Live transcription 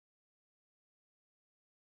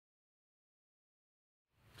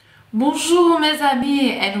Bonjour mes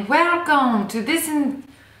amis and welcome to this I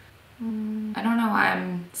don't know why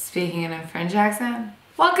I'm speaking in a French accent.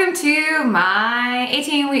 Welcome to my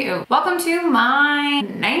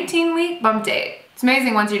 19-week bump date. It's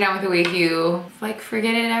amazing once you're done with the week you like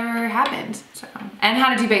forget it ever happened. So, and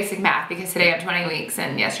how to do basic math because today I'm 20 weeks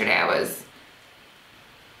and yesterday I was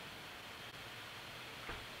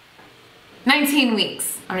 19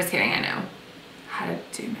 weeks. I'm just kidding, I know how to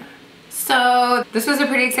do math. So this was a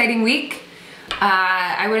pretty exciting week.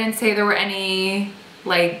 I wouldn't say there were any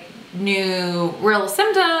like new real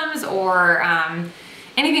symptoms or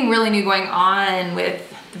anything really new going on with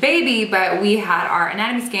the baby, but we had our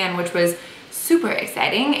anatomy scan, which was super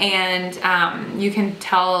exciting, and you can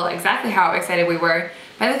tell exactly how excited we were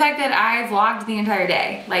by the fact that I vlogged the entire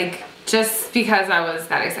day, like just because I was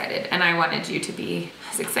that excited and I wanted you to be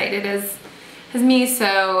as excited as me.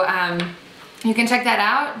 So you can check that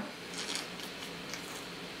out.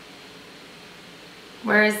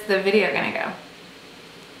 Where is the video gonna go?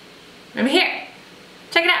 Over here.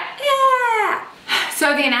 Check it out. Yeah!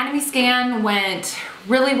 So the anatomy scan went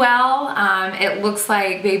really well. It looks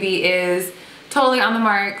like baby is totally on the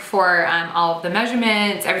mark for all of the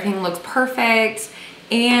measurements. Everything looks perfect.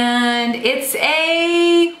 And it's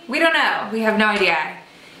we don't know. We have no idea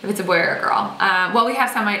if it's a boy or a girl. Well, we have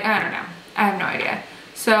some, I don't know. I have no idea.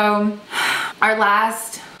 So our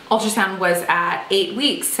last ultrasound was at 8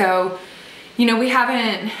 weeks. So, you know, we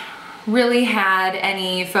haven't really had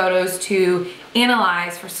any photos to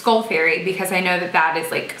analyze for skull theory because I know that that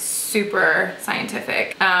is like super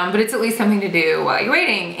scientific, but it's at least something to do while you're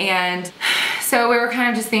waiting. And so we were kind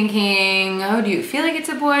of just thinking, oh, do you feel like it's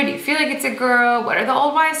a boy? Do you feel like it's a girl? What are the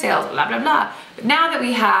old wives' tales? Blah, blah, blah. But now that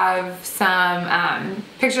we have some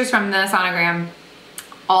pictures from the sonogram,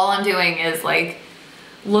 all I'm doing is like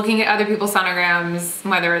looking at other people's sonograms,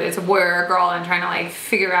 whether it's a boy or a girl, and trying to like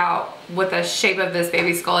figure out what the shape of this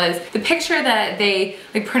baby skull is. The picture that they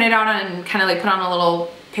like printed out and kind of like put on a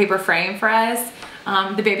little paper frame for us,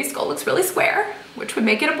 the baby skull looks really square, which would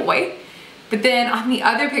make it a boy. But then on the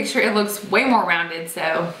other picture, it looks way more rounded,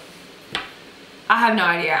 so I have no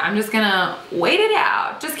idea. I'm just gonna wait it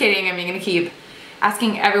out. Just kidding, I'm gonna keep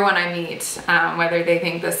asking everyone I meet whether they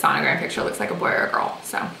think this sonogram picture looks like a boy or a girl.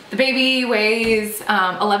 So the baby weighs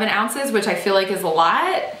 11 ounces, which I feel like is a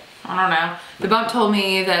lot. I don't know. The bump told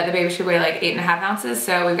me that the baby should weigh like 8.5 ounces,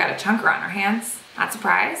 so we've got a chunker on our hands. Not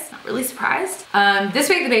surprised, not really surprised. This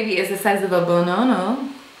week the baby is the size of a banana.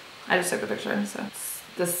 I just took a picture, so it's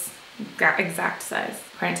this exact size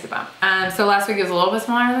according to the bump. So last week it was a little bit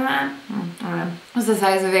smaller than that. I don't know. It was the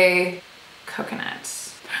size of a coconut.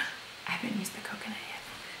 I haven't used the coconut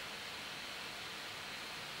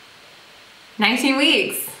yet. 19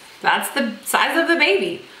 weeks. That's the size of the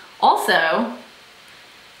baby. Also,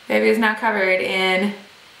 baby is now covered in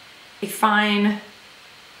a fine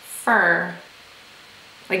fur.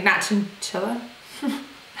 Like not chinchilla. I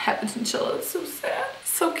have a chinchilla, it's so sad.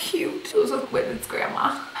 So cute. It was with its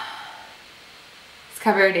grandma. It's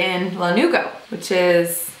covered in lanugo, which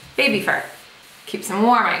is baby fur. Keeps him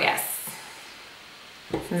warm, I guess,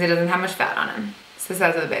 since he doesn't have much fat on him. It's the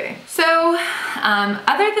size of the baby. So,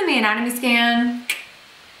 other than the anatomy scan,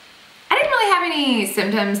 I didn't really have any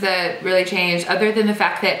symptoms that really changed other than the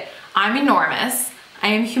fact that I'm enormous, I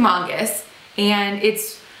am humongous, and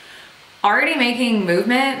it's already making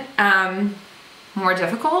movement more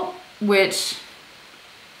difficult, which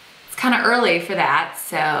it's kind of early for that,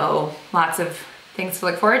 so lots of things to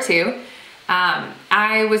look forward to.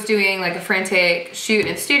 I was doing like a frantic shoot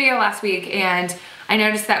in studio last week, and I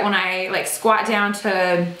noticed that when I like squat down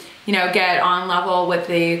to, you know, get on level with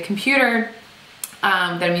the computer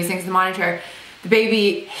that I'm using as the monitor, the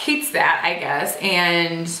baby hates that, I guess,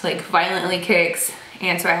 and like violently kicks,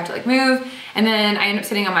 and so I have to like move, and then I end up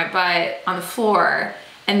sitting on my butt on the floor,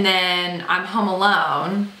 and then I'm home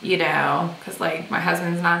alone, you know, because like my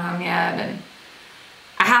husband's not home yet, and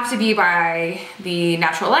I have to be by the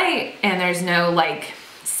natural light, and there's no like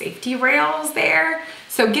safety rails there.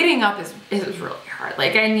 So getting up is really hard.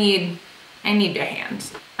 Like I need a hand.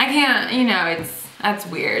 I can't, you know, that's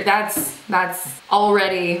weird. That's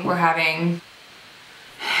already, we're having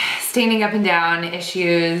standing up and down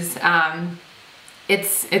issues. I've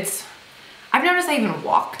noticed I even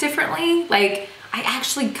walk differently. Like I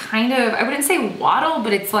actually kind of, I wouldn't say waddle,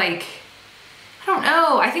 but it's like, I don't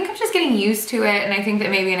know. I think I'm just getting used to it, and I think that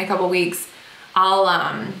maybe in a couple weeks I'll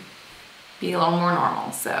be a little more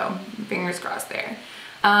normal. So fingers crossed there.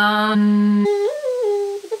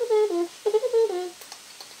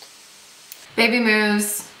 Baby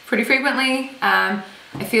moves pretty frequently. I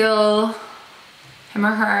feel him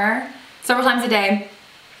or her several times a day.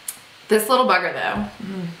 This little bugger though,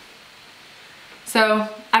 So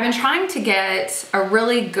I've been trying to get a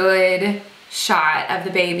really good shot of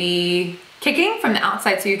the baby kicking from the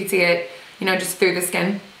outside so you can see it, you know, just through the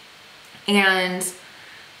skin. And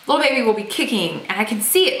little baby will be kicking and I can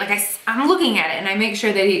see it, like I'm looking at it and I make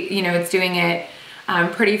sure that he, you know, it's doing it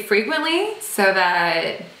pretty frequently so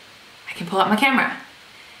that I can pull out my camera.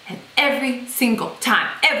 And every single time,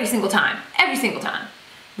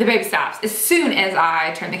 the baby stops as soon as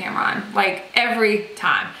I turn the camera on. Like every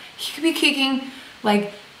time. He could be kicking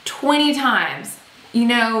like 20 times, you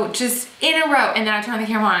know, just in a row, and then I turn the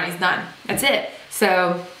camera on and he's done. That's it.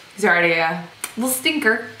 So he's already a little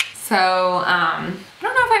stinker. So I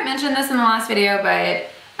don't know if I mentioned this in the last video,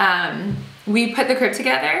 but we put the crib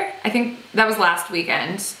together. I think that was last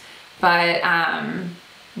weekend, but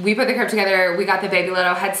we put the crib together. We got the Baby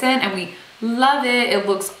Litto Hudson and we love it. It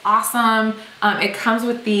looks awesome. It comes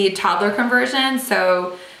with the toddler conversion,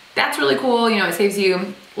 so that's really cool. You know, it saves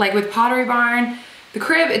you, like with Pottery Barn, the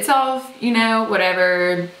crib itself, you know,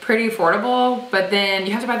 whatever, pretty affordable, but then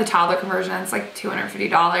you have to buy the toddler conversion. It's like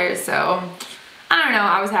 $250. So I don't know,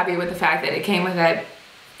 I was happy with the fact that it came with it.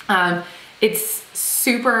 It's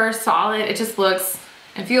super solid. It just looks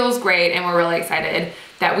and feels great, and we're really excited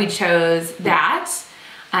that we chose that.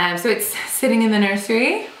 So it's sitting in the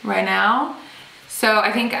nursery right now. So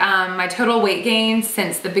I think my total weight gain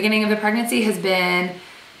since the beginning of the pregnancy has been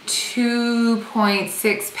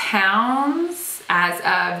 2.6 pounds as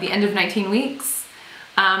of the end of 19 weeks.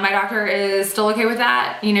 My doctor is still okay with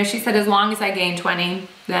that. You know, she said as long as I gain 20,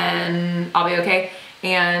 then I'll be okay.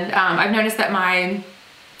 And I've noticed that my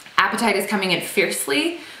appetite is coming in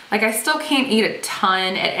fiercely. Like I still can't eat a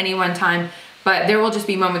ton at any one time, but there will just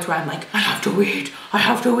be moments where I'm like, I have to eat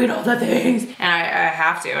all the things. And I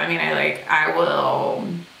have to. I mean, I will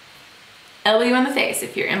elbow you in the face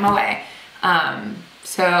if you're in my way.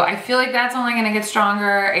 So I feel like that's only gonna get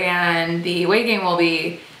stronger and the weight gain will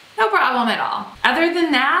be no problem at all. Other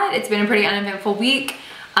than that, it's been a pretty uneventful week.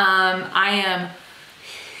 I am,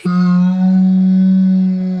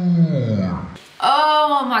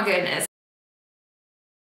 oh my goodness.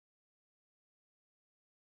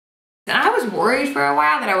 And I was worried for a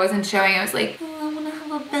while that I wasn't showing. I was like, oh, I wanna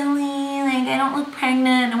have a belly, like I don't look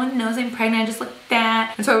pregnant, no one knows I'm pregnant, I just look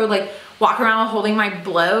fat. And so I would like walk around holding my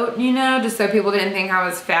bloat, you know, just so people didn't think I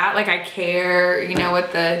was fat. Like I care, you know,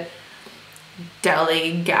 what the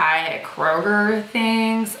deli guy at Kroger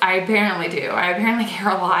thinks. I apparently do. I apparently care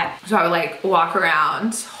a lot. So I would like walk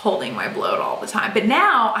around holding my bloat all the time. But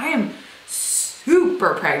now I am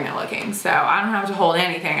super pregnant looking, so I don't have to hold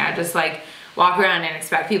anything. I just like walk around and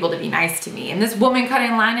expect people to be nice to me. And this woman cut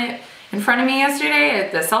in line in front of me yesterday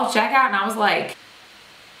at the self-checkout, and I was like,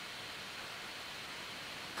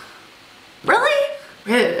 really?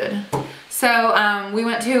 Rude. So we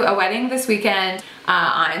went to a wedding this weekend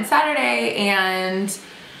on Saturday, and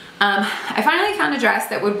I finally found a dress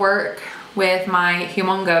that would work with my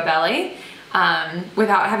humongo belly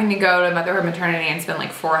without having to go to motherhood maternity and spend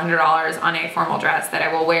like $400 on a formal dress that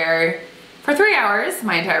I will wear for 3 hours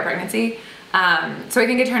my entire pregnancy. So I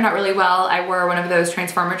think it turned out really well. I wore one of those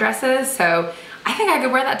transformer dresses, so I think I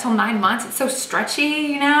could wear that till 9 months. It's so stretchy,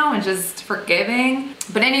 you know, and just forgiving.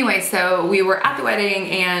 But anyway, so we were at the wedding,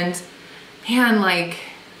 and man, like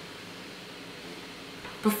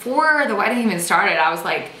before the wedding even started, I was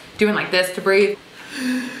like doing like this to breathe,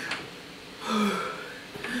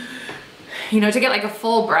 you know, to get like a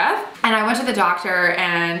full breath. And I went to the doctor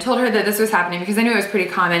and told her that this was happening because I knew it was pretty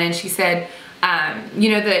common. And she said, you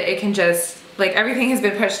know, that it can just, like everything has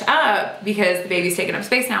been pushed up because the baby's taking up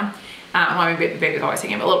space now. Well, I mean, the baby's always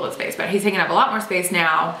taking up a little bit of space, but he's taking up a lot more space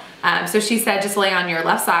now. So she said, just lay on your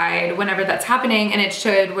left side whenever that's happening and it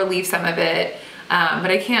should relieve some of it.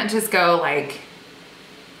 But I can't just go like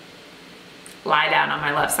lie down on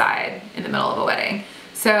my left side in the middle of a wedding.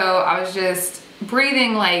 So I was just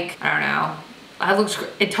breathing like, I don't know, I looked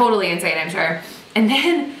totally insane, I'm sure. And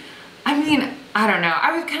then, I mean, I don't know,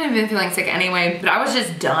 I was kind of been feeling sick anyway, but I was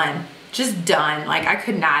just done. Like I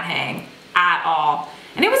could not hang at all.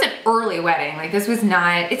 And it was an early wedding, like this was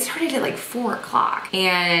not, it started at like 4 o'clock.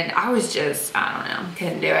 And I was just, I don't know,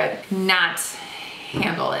 couldn't do it. Not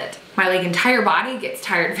handle it. My like entire body gets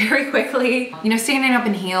tired very quickly. You know, standing up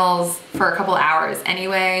in heels for a couple hours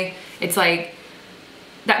anyway, it's like,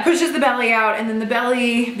 that pushes the belly out, and then the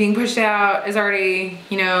belly being pushed out is already,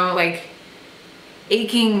 you know, like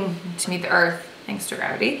aching to meet the earth thanks to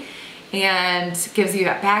gravity, and gives you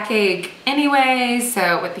that backache anyway.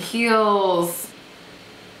 So with the heels,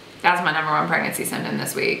 that's my #1 pregnancy symptom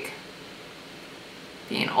this week.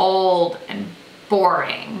 Being old and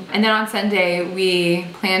boring. And then on Sunday, we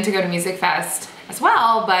plan to go to Music Fest as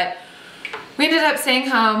well, but We ended up staying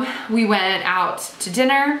home. We went out to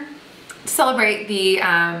dinner to celebrate the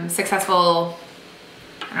successful,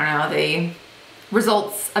 I don't know, the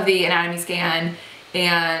results of the anatomy scan,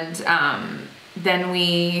 and then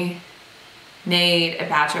we made a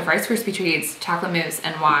batch of Rice Krispie treats, chocolate mousse,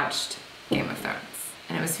 and watched Game of Thrones.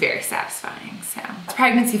 And it was very satisfying. So it's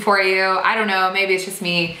pregnancy for you. I don't know, maybe it's just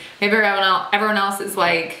me. Maybe everyone else is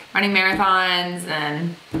like running marathons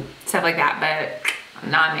and stuff like that, but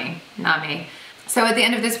not me, not me. So at the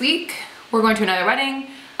end of this week, we're going to another wedding.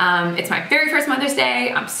 It's my very first Mother's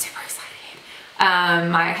Day. I'm super excited.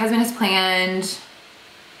 My husband has planned,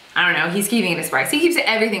 I don't know, he's keeping it a surprise. He keeps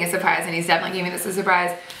everything a surprise, and he's definitely keeping this a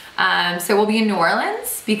surprise. So we'll be in New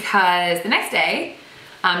Orleans because the next day,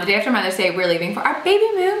 the day after Mother's Day, we're leaving for our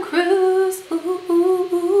baby moon cruise. Ooh, ooh,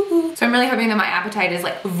 ooh, ooh. So I'm really hoping that my appetite is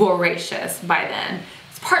like voracious by then.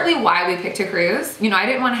 It's partly why we picked a cruise. You know, I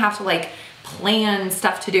didn't want to have to like plan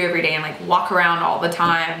stuff to do every day and like walk around all the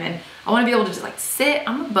time. And I want to be able to just like sit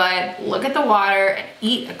on the butt, look at the water, and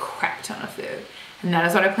eat a crap ton of food. And that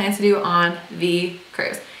is what I plan to do on the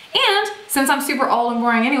cruise. And since I'm super old and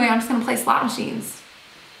boring anyway, I'm just gonna play slot machines.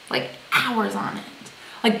 Like hours on it.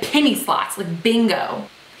 Like penny slots, like bingo.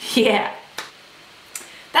 Yeah.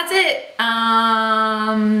 That's it.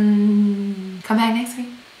 Come back next week.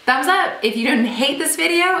 Thumbs up if you didn't hate this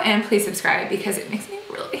video, and please subscribe because it makes me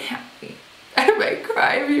really happy. I might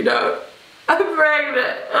cry if you don't. I'm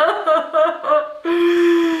pregnant.